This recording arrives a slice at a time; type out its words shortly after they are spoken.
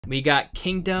We got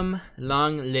Kingdom,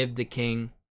 Long Live the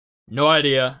King. No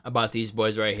idea about these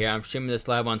boys right here. I'm streaming this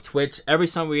live on Twitch. Every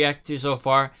song we react to so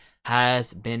far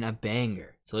has been a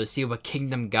banger. So let's see what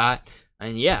Kingdom got.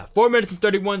 And yeah, 4 minutes and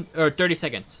 30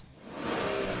 seconds.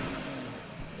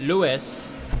 Lewis.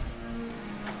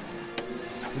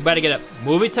 We better get a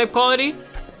movie type quality.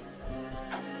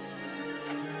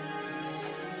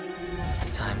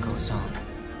 Time goes on.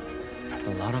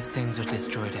 A lot of things are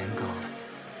destroyed and gone,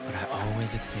 but I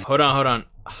always exist. Hold on.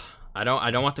 I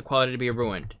don't want the quality to be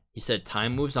ruined. He said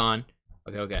time moves on.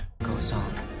 Okay. Goes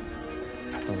on.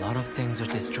 A lot of things are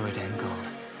destroyed and gone,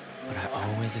 but I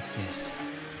always exist.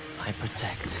 I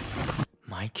protect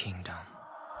my kingdom.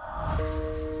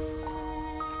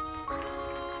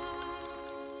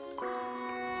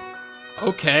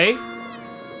 Okay.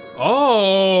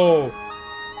 Oh.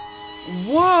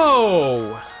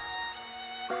 Whoa.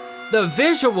 The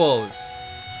visuals.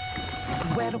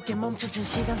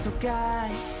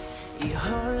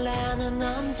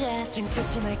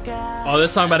 Oh,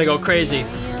 this song about to go crazy.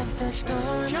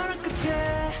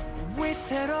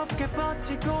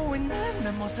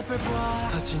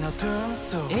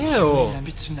 Ew.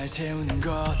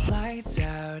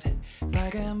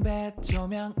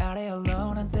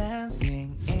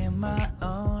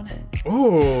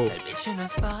 Ooh.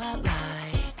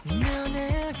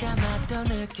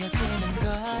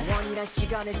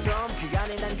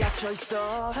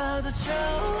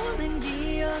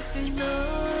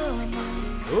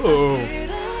 Ooh.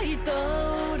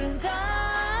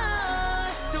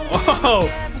 Oh.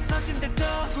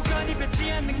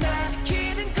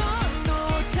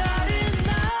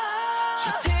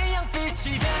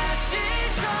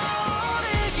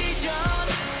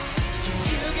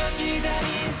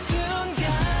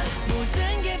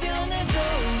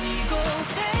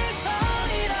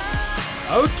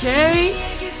 Okay.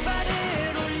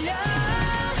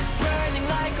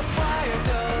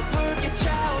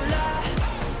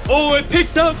 Oh, it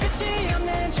picked up.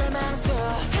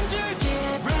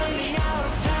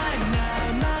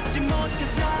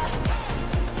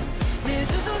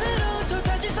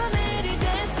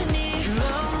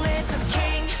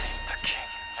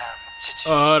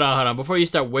 Oh, hold on. Before you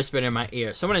start whispering in my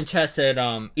ear, someone in chat said,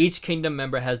 each kingdom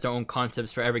member has their own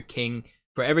concepts for every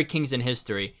kings in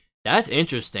history. That's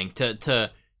interesting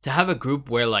to have a group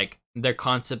where like their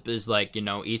concept is like, you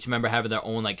know, each member having their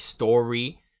own like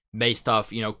story based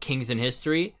off, you know, kings in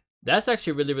history. That's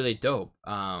actually really, really dope.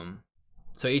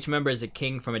 So each member is a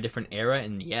king from a different era,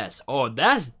 and yes, oh,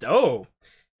 that's dope.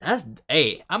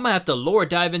 Hey, I might have to lore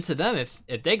dive into them if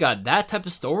they got that type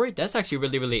of story. That's actually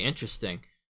really, really interesting.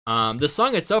 The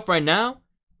song itself right now,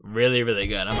 really, really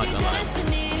good. I'm not gonna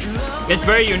lie. It's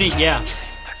very unique, yeah.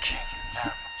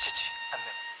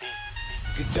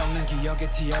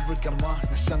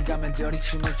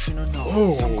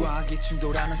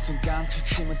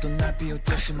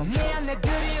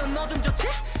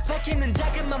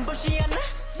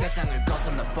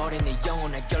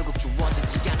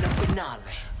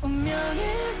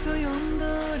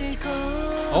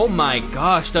 Oh my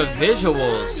gosh, the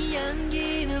visuals.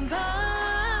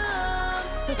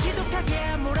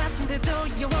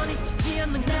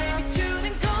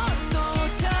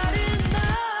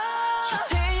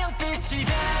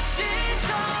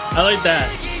 I like that.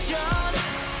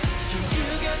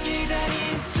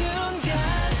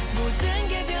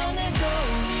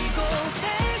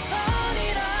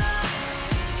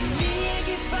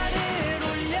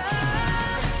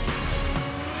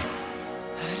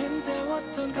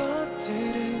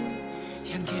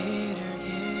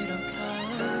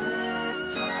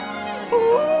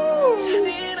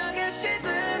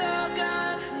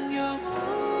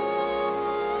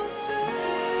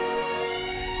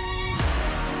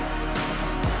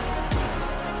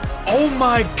 Oh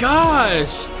my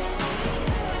gosh!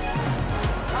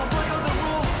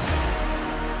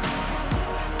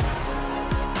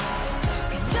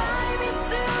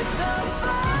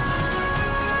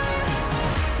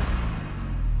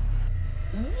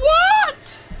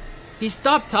 What? He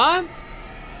stopped time?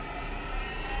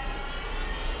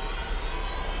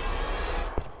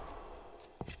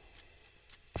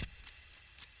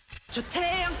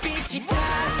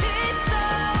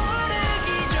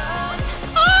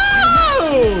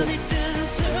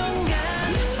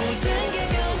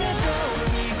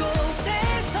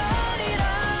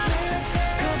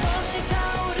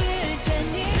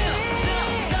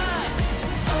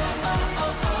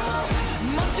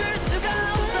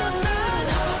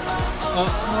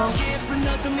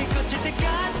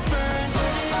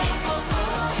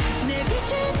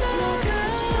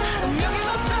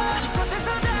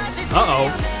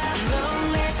 Uh-oh.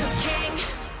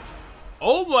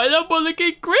 Oh my, that boy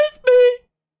looking crispy.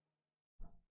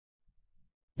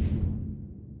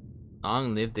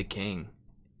 Long live the king.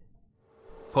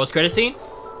 Post credit scene.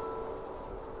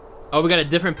 Oh, we got a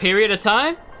different period of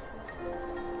time.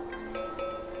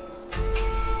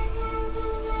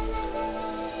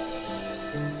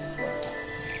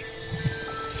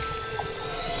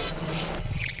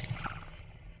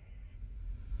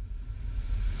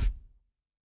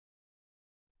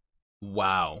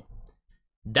 Wow,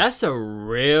 that's a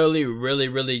really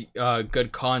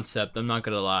good concept. I'm not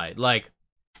gonna lie. Like,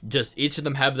 just each of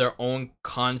them have their own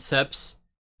concepts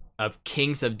of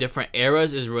kings of different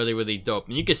eras is really dope.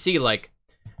 And you can see like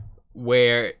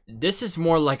where this is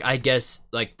more like, I guess,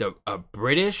 like a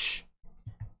British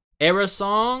era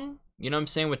song. You know what I'm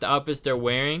saying, with the outfits they're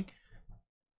wearing.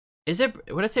 Is it,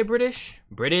 would I say British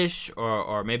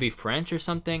or maybe French or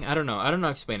something? I don't know how to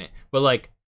explain it. But like,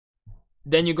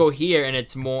 then you go here and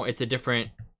it's a different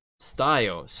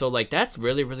style. So like, that's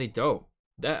really dope.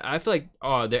 That, I feel like,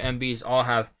 oh, their MVs all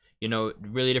have, you know,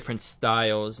 really different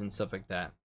styles and stuff like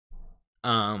that.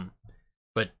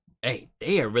 But hey,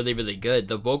 they are really good.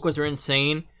 The vocals are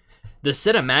insane. The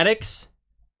cinematics,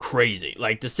 crazy.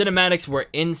 Like, the cinematics were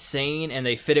insane and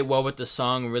they fitted well with the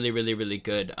song. Really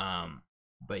good.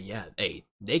 But yeah, hey,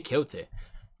 they killed it.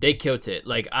 They killed it.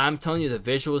 Like, I'm telling you, the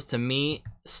visuals to me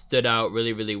stood out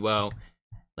really well.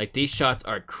 Like, these shots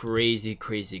are crazy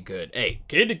good. Hey,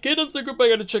 Kingdom's a group I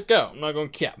gotta check out. I'm not gonna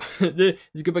cap. This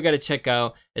group I gotta check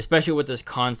out, especially with this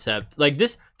concept. Like,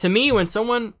 this, to me, when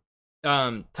someone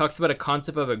talks about a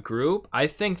concept of a group, I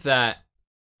think that,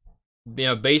 you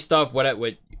know, based off what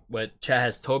Chad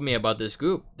has told me about this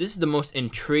group, this is the most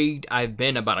intrigued I've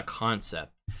been about a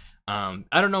concept. I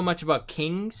don't know much about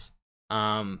Kings,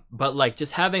 but like,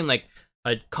 just having like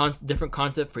a different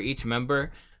concept for each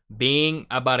member, being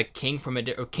about a king from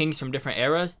kings from different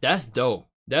eras, that's dope.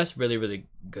 That's really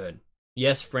good.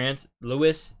 Yes, France,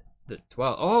 Louis the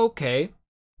 12th. Oh, okay,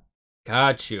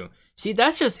 got you. See,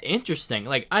 that's just interesting.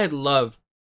 Like, I love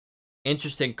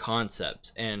interesting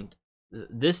concepts, and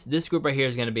this group right here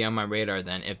is gonna be on my radar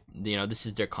then, if, you know, this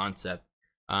is their concept.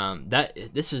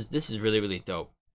 This is really dope.